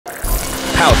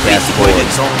Powcast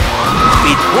Sports.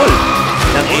 Pitbull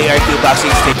ng ARQ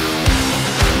boxing stage.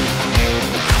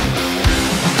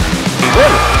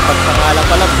 Pitbull. Pagpangalan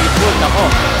pa lang Pitbull, nako.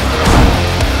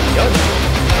 Yun.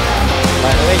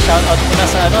 By the way, shout out muna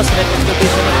sa select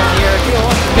exhibition ng ARQ.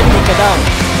 Galing ka down.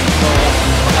 So,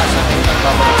 makasa ngayon ang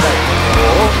babaliktad.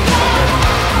 Oo.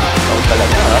 Ikaw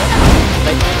talaga, ha?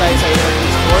 Like mo tayo sa ARQ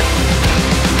Sports.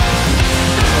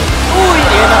 Uy!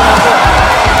 Ayan na nga po.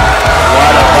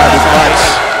 What a body punch.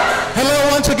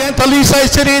 Hello once again, Talisay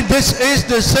City. This is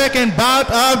the second bout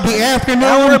of the afternoon.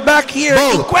 Now we're back here.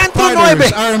 Both Encuentro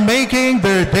fighters 9. are making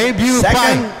their debut Second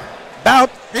fight.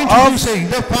 bout of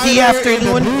Introducing the the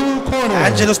afternoon.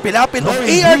 Angelus Pilapil of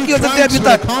Wearing ARQ, the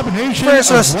debutant,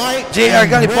 versus JR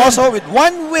Galleposo with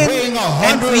 1 win weighing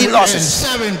and 3 losses.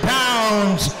 107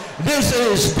 pounds. This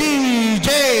is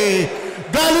DJ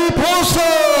Galleposo.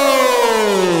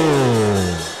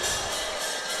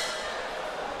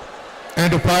 And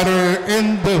the fighter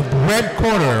in the red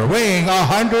corner, weighing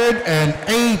 108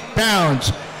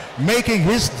 pounds, making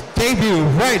his debut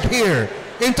right here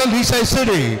in Talisay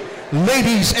City.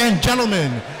 Ladies and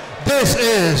gentlemen, this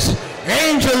is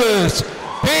Angelus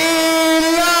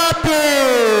Pilapil.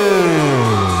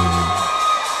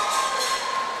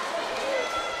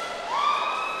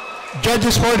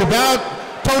 Judges for the bout,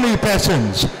 Tony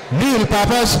Pessons, Neil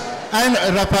Papas, and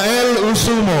Rafael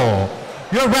Usumo.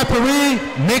 Your referee,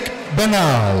 Nick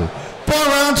Banal. 4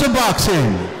 rounds of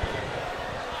boxing.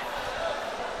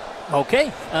 Okay.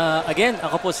 Again,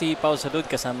 ako po si Pow Salud.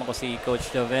 Kasama ko si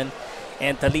Coach Joven.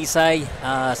 And Talisay,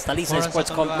 Talisay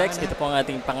Sports Complex. Ito po ang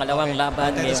ating pangalawang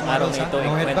laban ngayong araw na ito.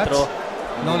 Encuentro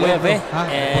 9.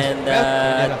 And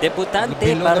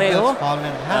debutante pareho.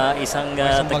 Isang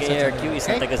taga-ARQ,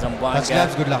 isang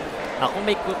taga-Zamboanga. Good luck. Ako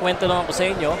may kwento lang ako sa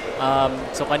inyo.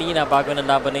 So kanina, bago ng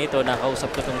laban na ito,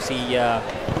 nakausap ko itong si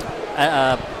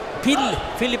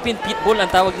Philippine Pitbull, ang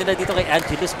tawag nila dito kay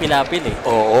Angelus Pilapil eh.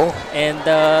 Oo. And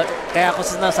kaya ako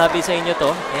sinasabi sa inyo to,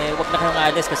 wag na kayong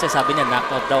aalis kasi sabi niya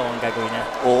knockout daw ang gagawin niya.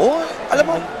 Oo. Alam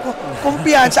mo,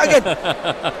 kumpiyansa agad.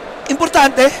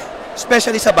 Importante,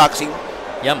 especially sa boxing.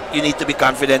 You need to be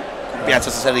confident,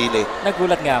 kumpiyansa sa sarili.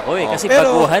 Nagulat nga ako eh, kasi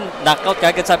pero, baguhan, knockout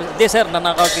kagad sabi, hindi sir,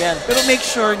 na-knockout yan. Pero make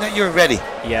sure na you're ready.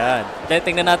 Yan.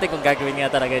 Tingnan natin kung gagawin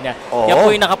nga talaga niya. Oo. Yan po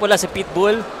yung nakapula si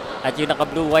Pitbull at yung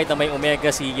naka-blue-white na may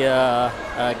omega si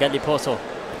Galleposo.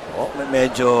 Oh,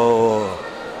 medyo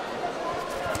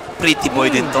pretty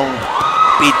boy din tong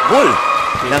Pitbull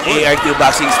ng ARQ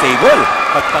Boxing Stable.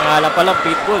 Pagpangalan pa lang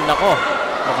Pitbull, nako.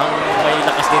 Mukhang may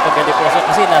lakas dito Galleposo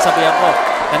kasi nasabihan ko,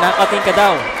 nanakating ka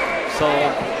daw. So,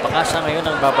 baka siya ngayon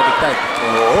ang babaliktad.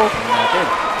 Oo. Natin.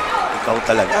 Ikaw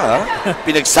talaga, ha?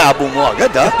 Pinagsabo mo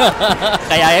agad, ha?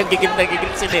 Kaya yung gigil na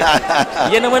gigil sila.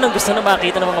 Yan naman ang gusto na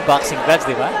makita ng mga boxing fans,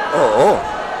 di ba? Oo.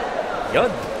 Yun.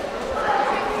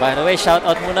 By the way, shout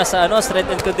out muna sa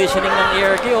strength and conditioning ng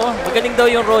ARQ. Oh. Magaling daw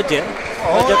yung Roger.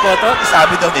 Roger Potot.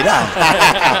 Sabi daw nila.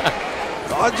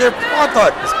 Roger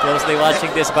Potot. Is closely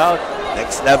watching this bout.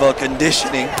 Next level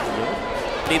conditioning.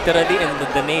 Literally in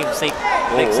the namesake.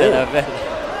 Next level.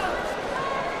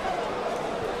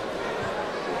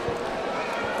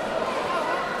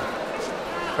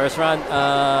 First round,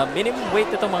 minimum weight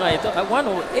itong mga ito,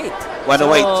 108.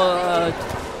 108. So,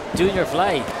 junior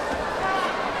fly.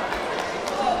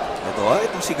 Ito ha,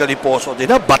 itong si Galleposo din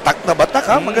ha, batak na batak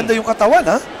ha, maganda yung katawan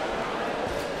ha.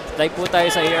 Like po tayo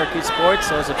sa ARQ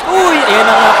Sports. So, uy, ayan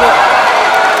na nga po.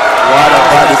 What a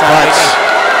body punch.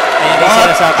 Ayan yung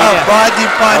sinasabi niya. What a body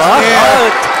punch there.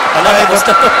 Wala, tapos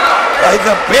na to. By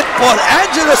the Pitbull,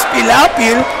 Angelus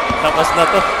Pilapil. Tapos na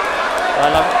to.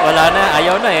 Wala na,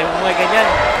 ayaw na eh, mga ganyan.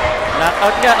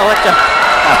 Knockout niya, awat siya.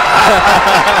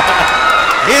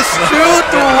 It's true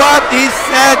to what he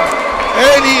said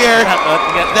earlier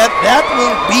that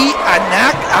will be a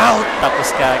knockout.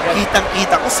 Tapos kagad.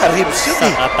 Kitang-kita ko sa ribs yun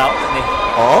eh. Sa kataon eh.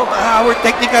 Oh, our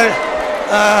technical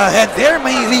head there,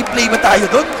 may replay ba tayo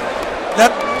doon?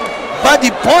 That body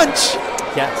punch.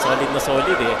 Yeah, solid na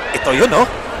solid eh. Ito yun oh.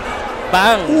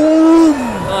 Bang! Boom!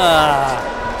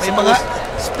 May So, mga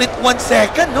split 1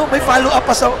 second, no? May follow-up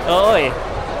pa sa... Oo eh.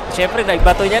 Siyempre,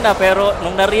 nagbato niya na, pero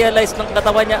nung na-realize ng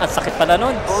katawan niya, ang sakit pala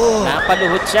nun.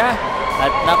 Napaluhod siya.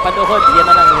 At napaluhod, yan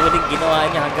na lang huling ginawa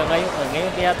niya hanggang ngayon.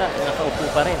 Ngayon yata, nakaupo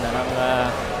pa rin.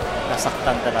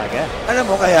 Nasaktan talaga. Alam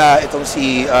mo, kaya itong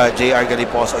si JR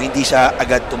Galleposo, hindi siya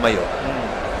agad tumayo.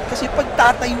 Kasi pag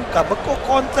tatayo ka,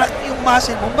 magko-contract yung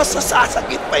muscle mo, mas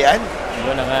sasakit pa yan.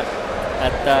 Yun na nga.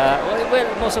 At, well,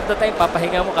 most of the time,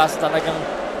 papahinga mo kaso talagang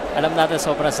alam natin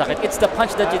sobrang sakit. It's the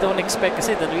punch that you don't expect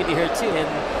kasi that really hurts you.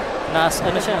 And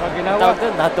ano siya, tawag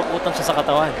doon, nadukutan siya sa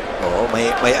katawan. Oo,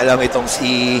 may alam itong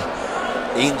si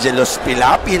Angelus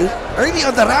Pilapil, early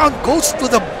on the round, goes to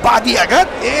the body agad.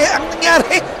 Ang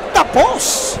nangyari,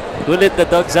 tapos. Hulit the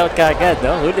dogs out kagad,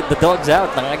 no? Hulit the dogs out.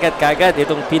 Nangagad kagad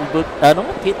itong pitbull. Ano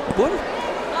nga? Pitbull?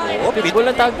 Pitbull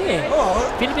ang tawag niya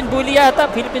Philippine Bully yata.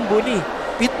 Philippine Bully.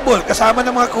 Pitbull, kasama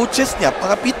ng mga coaches niya,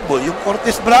 mga pitbull, yung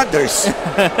Cortez Brothers.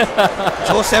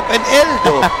 Joseph and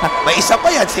Eldo. May isa pa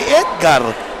yan, si Edgar.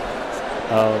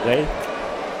 Okay.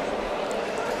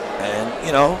 And,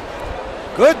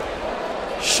 good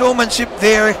showmanship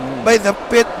there by the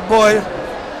pitbull.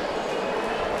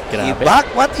 He back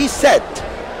what he said.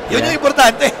 Yun yung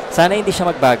importante. Sana hindi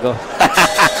siya magbago.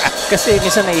 Kasi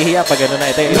minsan nahihiya pag gano'n na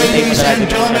ito. Ladies and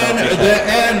gentlemen, the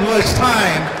end was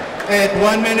time at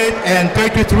 1 minute and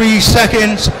 33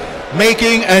 seconds,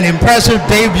 making an impressive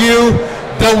debut,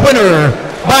 the winner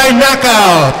by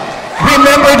knockout.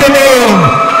 Remember the name,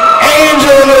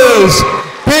 Angelus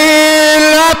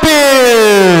Pilapil.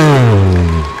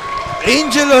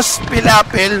 Angelus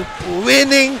Pilapil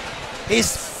winning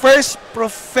his first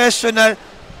professional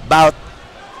bout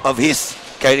of his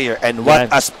career, and what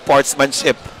a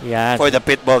sportsmanship for the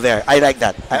pitbull there. I like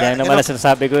that. Yan naman ang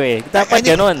sinasabi ko Dapat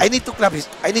ganun. I need to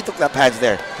clap hands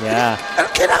there. Yeah.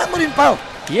 Kailangan mo rin, Pao.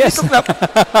 Yes.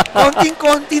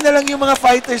 Konting-konti na lang yung mga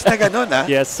fighters na ganun, ha?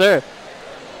 Yes, sir.